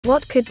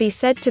What could be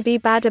said to be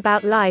bad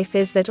about life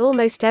is that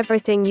almost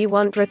everything you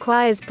want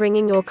requires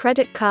bringing your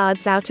credit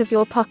cards out of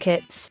your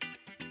pockets.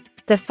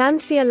 The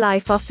fancier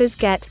life offers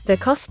get, the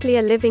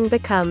costlier living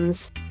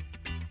becomes.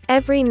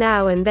 Every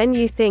now and then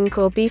you think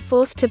or be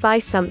forced to buy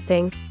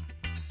something.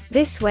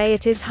 This way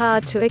it is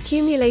hard to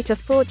accumulate a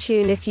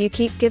fortune if you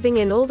keep giving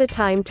in all the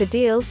time to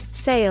deals,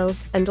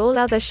 sales, and all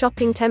other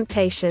shopping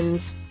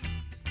temptations.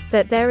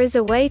 But there is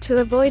a way to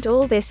avoid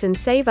all this and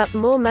save up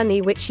more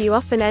money, which you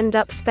often end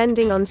up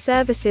spending on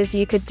services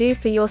you could do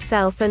for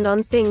yourself and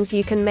on things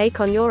you can make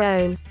on your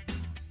own.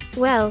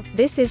 Well,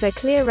 this is a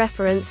clear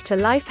reference to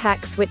life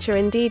hacks, which are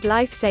indeed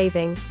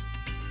life-saving.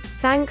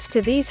 Thanks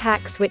to these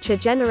hacks, which are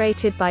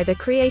generated by the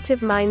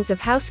creative minds of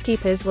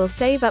housekeepers, will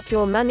save up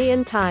your money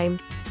and time.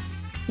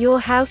 Your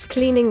house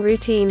cleaning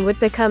routine would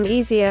become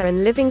easier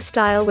and living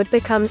style would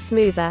become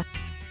smoother.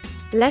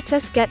 Let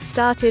us get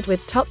started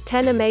with top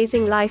 10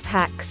 amazing life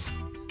hacks.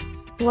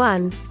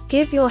 1.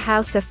 Give your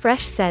house a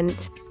fresh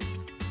scent.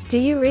 Do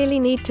you really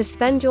need to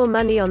spend your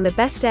money on the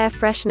best air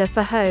freshener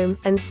for home,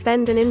 and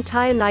spend an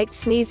entire night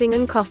sneezing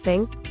and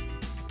coughing?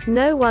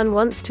 No one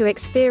wants to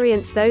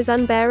experience those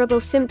unbearable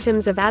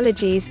symptoms of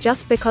allergies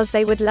just because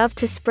they would love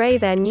to spray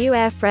their new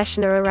air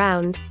freshener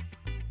around.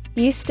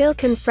 You still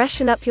can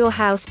freshen up your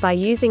house by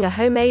using a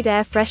homemade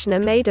air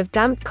freshener made of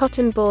damped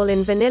cotton ball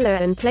in vanilla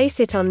and place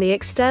it on the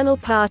external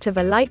part of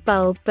a light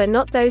bulb, but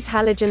not those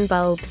halogen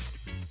bulbs.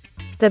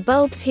 The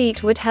bulb's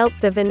heat would help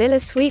the vanilla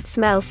sweet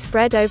smell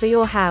spread over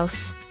your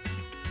house.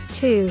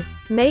 2.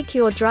 Make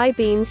your dry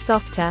beans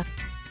softer.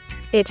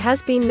 It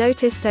has been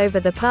noticed over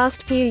the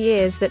past few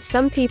years that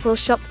some people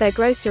shop their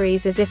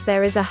groceries as if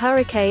there is a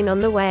hurricane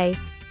on the way.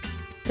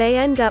 They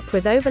end up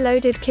with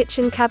overloaded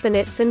kitchen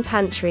cabinets and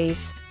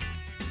pantries.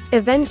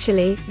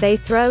 Eventually, they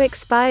throw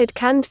expired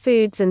canned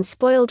foods and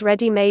spoiled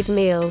ready-made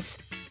meals.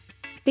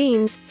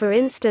 Beans, for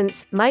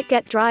instance, might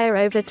get drier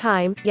over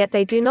time, yet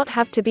they do not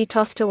have to be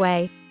tossed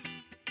away.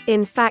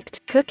 In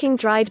fact, cooking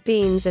dried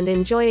beans and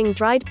enjoying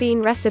dried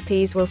bean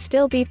recipes will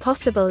still be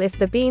possible if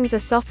the beans are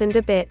softened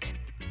a bit.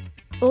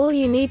 All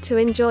you need to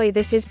enjoy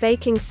this is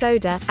baking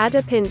soda. Add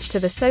a pinch to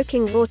the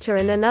soaking water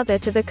and another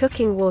to the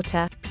cooking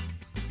water.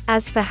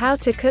 As for how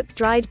to cook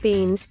dried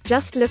beans,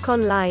 just look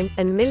online,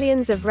 and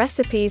millions of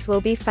recipes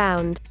will be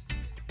found.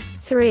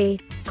 3.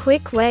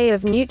 Quick way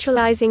of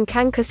neutralizing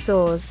canker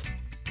sores.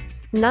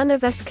 None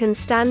of us can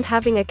stand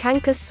having a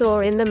canker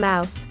sore in the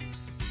mouth.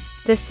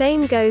 The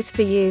same goes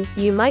for you.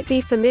 You might be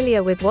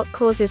familiar with what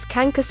causes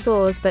canker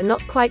sores but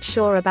not quite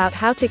sure about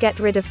how to get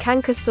rid of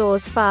canker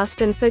sores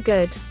fast and for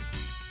good.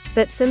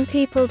 But some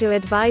people do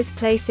advise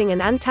placing an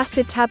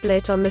antacid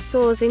tablet on the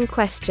sores in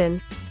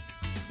question.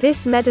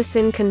 This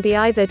medicine can be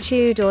either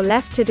chewed or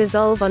left to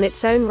dissolve on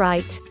its own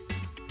right.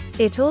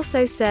 It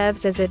also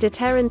serves as a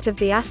deterrent of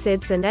the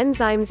acids and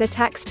enzymes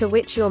attacks to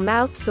which your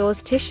mouth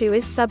sore's tissue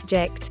is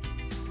subject.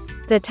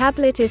 The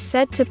tablet is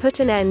said to put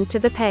an end to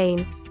the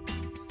pain.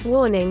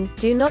 Warning: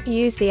 do not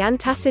use the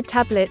antacid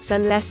tablets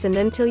unless and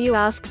until you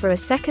ask for a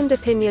second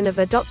opinion of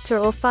a doctor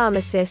or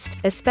pharmacist,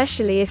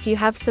 especially if you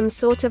have some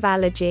sort of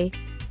allergy.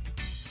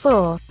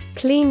 4.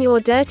 Clean your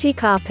dirty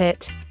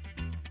carpet.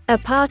 A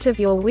part of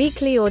your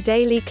weekly or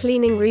daily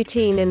cleaning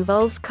routine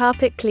involves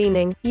carpet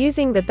cleaning,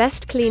 using the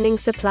best cleaning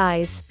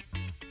supplies.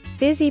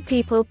 Busy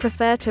people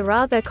prefer to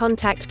rather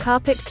contact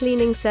carpet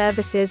cleaning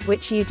services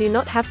which you do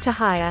not have to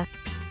hire.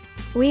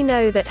 We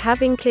know that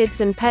having kids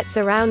and pets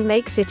around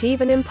makes it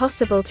even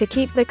impossible to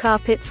keep the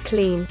carpets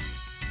clean.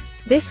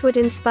 This would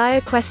inspire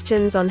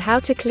questions on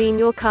how to clean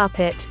your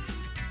carpet.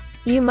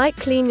 You might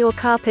clean your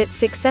carpet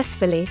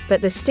successfully,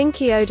 but the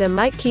stinky odor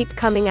might keep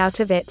coming out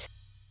of it.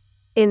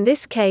 In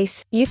this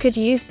case, you could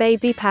use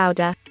baby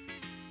powder.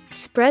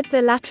 Spread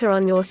the latter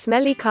on your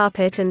smelly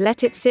carpet and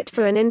let it sit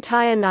for an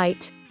entire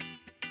night.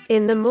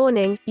 In the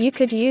morning, you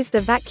could use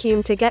the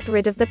vacuum to get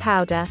rid of the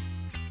powder.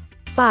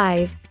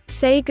 5.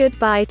 Say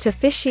goodbye to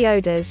fishy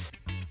odors.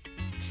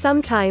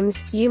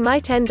 Sometimes, you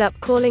might end up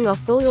calling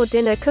off all your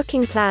dinner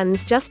cooking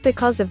plans just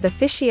because of the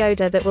fishy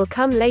odor that will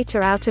come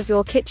later out of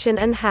your kitchen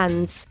and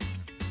hands.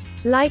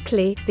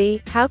 Likely,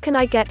 the "how can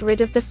I get rid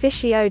of the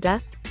fishy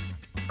odor?"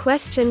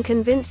 question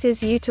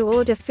convinces you to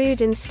order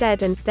food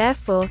instead and,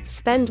 therefore,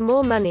 spend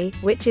more money,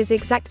 which is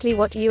exactly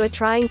what you are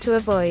trying to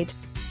avoid.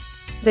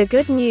 The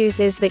good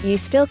news is that you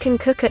still can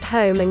cook at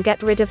home and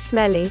get rid of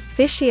smelly,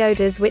 fishy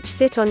odors which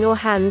sit on your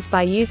hands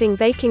by using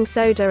baking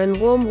soda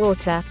and warm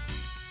water.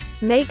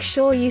 Make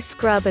sure you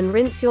scrub and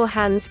rinse your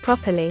hands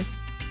properly.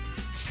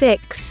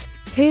 6.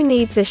 Who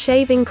needs a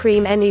shaving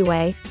cream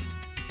anyway?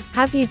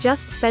 Have you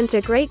just spent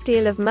a great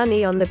deal of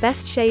money on the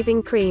best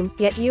shaving cream,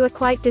 yet you are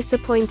quite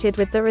disappointed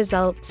with the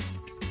results?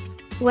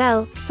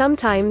 Well,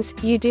 sometimes,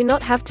 you do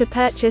not have to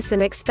purchase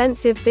an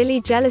expensive Billy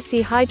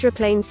Jealousy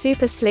Hydroplane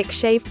Super Slick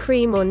Shave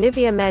Cream or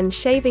Nivea Men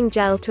Shaving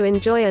Gel to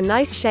enjoy a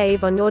nice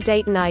shave on your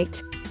date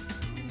night.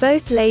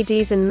 Both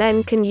ladies and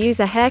men can use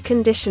a hair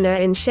conditioner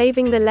in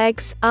shaving the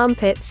legs,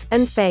 armpits,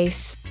 and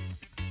face.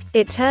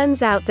 It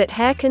turns out that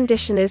hair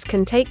conditioners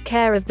can take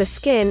care of the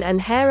skin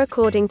and hair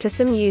according to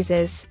some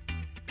users.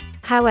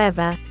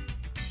 However,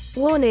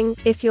 Warning: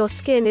 if your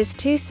skin is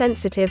too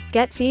sensitive,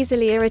 gets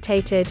easily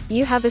irritated,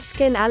 you have a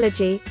skin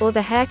allergy, or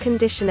the hair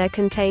conditioner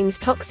contains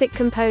toxic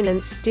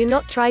components, do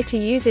not try to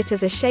use it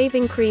as a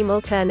shaving cream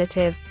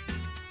alternative.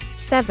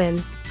 7.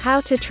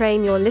 How to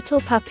train your little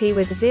puppy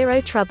with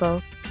zero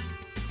trouble.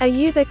 Are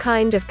you the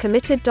kind of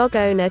committed dog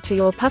owner to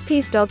your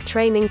puppy's dog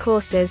training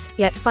courses,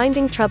 yet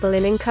finding trouble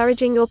in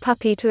encouraging your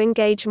puppy to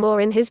engage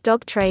more in his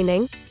dog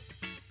training?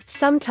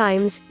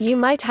 Sometimes, you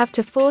might have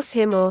to force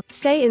him or,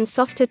 say in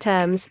softer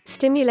terms,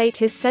 stimulate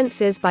his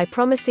senses by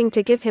promising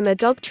to give him a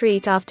dog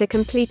treat after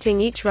completing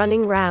each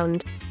running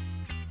round.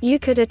 You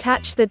could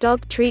attach the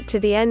dog treat to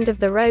the end of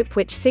the rope,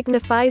 which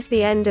signifies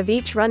the end of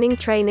each running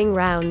training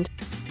round.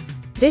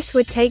 This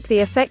would take the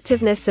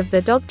effectiveness of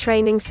the dog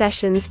training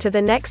sessions to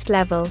the next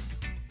level.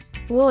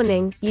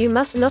 Warning: you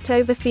must not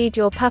overfeed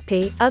your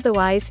puppy,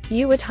 otherwise,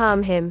 you would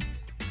harm him.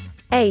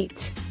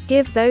 8.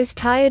 Give those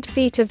tired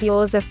feet of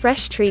yours a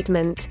fresh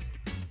treatment.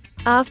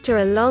 After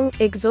a long,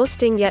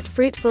 exhausting yet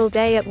fruitful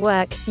day at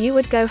work, you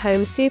would go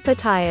home super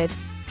tired.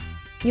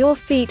 Your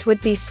feet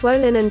would be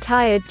swollen and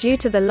tired due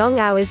to the long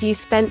hours you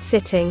spent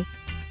sitting.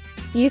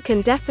 You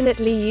can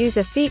definitely use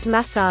a feet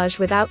massage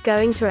without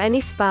going to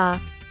any spa.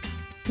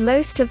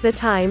 Most of the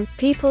time,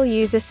 people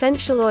use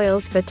essential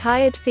oils for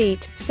tired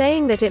feet,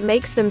 saying that it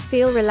makes them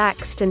feel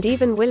relaxed and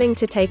even willing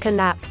to take a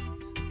nap.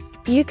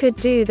 You could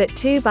do that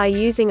too by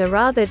using a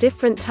rather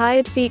different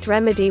tired feet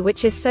remedy,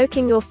 which is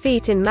soaking your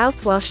feet in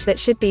mouthwash that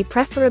should be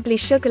preferably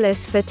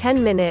sugarless for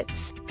 10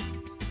 minutes.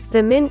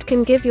 The mint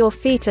can give your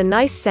feet a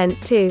nice scent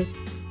too.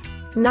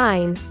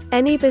 9.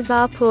 Any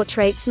bizarre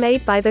portraits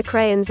made by the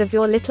crayons of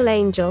your little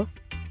angel?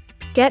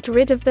 Get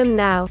rid of them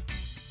now.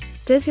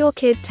 Does your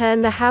kid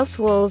turn the house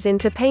walls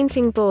into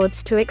painting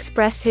boards to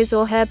express his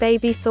or her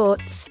baby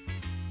thoughts?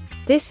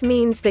 This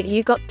means that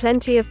you got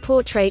plenty of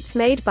portraits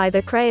made by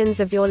the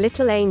crayons of your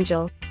little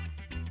angel.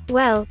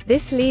 Well,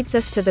 this leads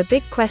us to the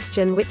big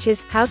question, which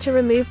is, how to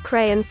remove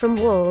crayon from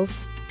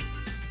walls?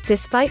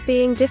 Despite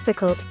being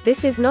difficult,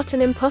 this is not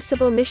an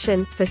impossible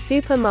mission, for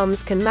super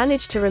moms can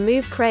manage to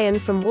remove crayon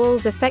from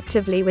walls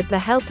effectively with the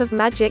help of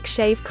magic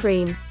shave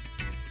cream.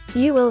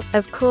 You will,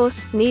 of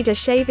course, need a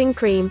shaving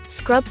cream,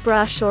 scrub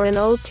brush or an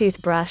old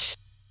toothbrush.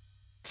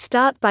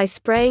 Start by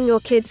spraying your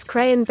kid's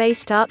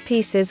crayon-based art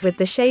pieces with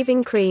the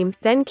shaving cream,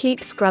 then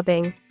keep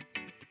scrubbing.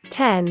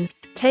 10.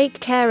 Take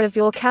care of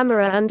your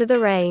camera under the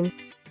rain.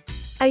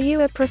 Are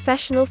you a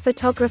professional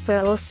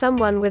photographer or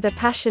someone with a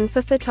passion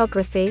for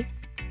photography?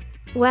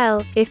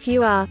 Well, if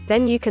you are,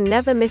 then you can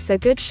never miss a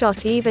good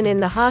shot even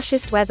in the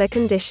harshest weather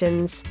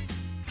conditions.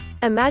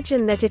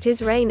 Imagine that it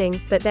is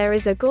raining, but there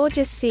is a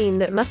gorgeous scene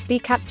that must be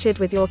captured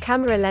with your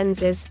camera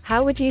lenses.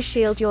 How would you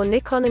shield your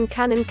Nikon and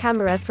Canon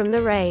camera from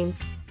the rain?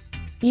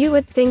 You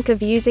would think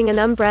of using an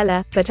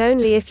umbrella, but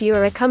only if you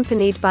are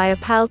accompanied by a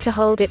pal to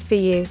hold it for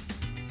you.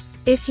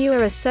 If you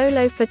are a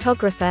solo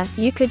photographer,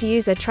 you could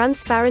use a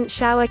transparent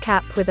shower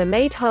cap with a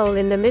made hole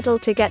in the middle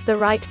to get the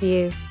right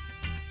view.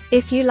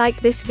 If you like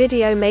this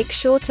video, make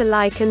sure to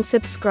like and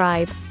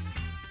subscribe.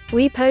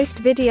 We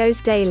post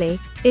videos daily.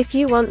 If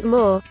you want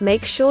more,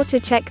 make sure to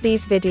check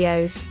these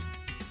videos.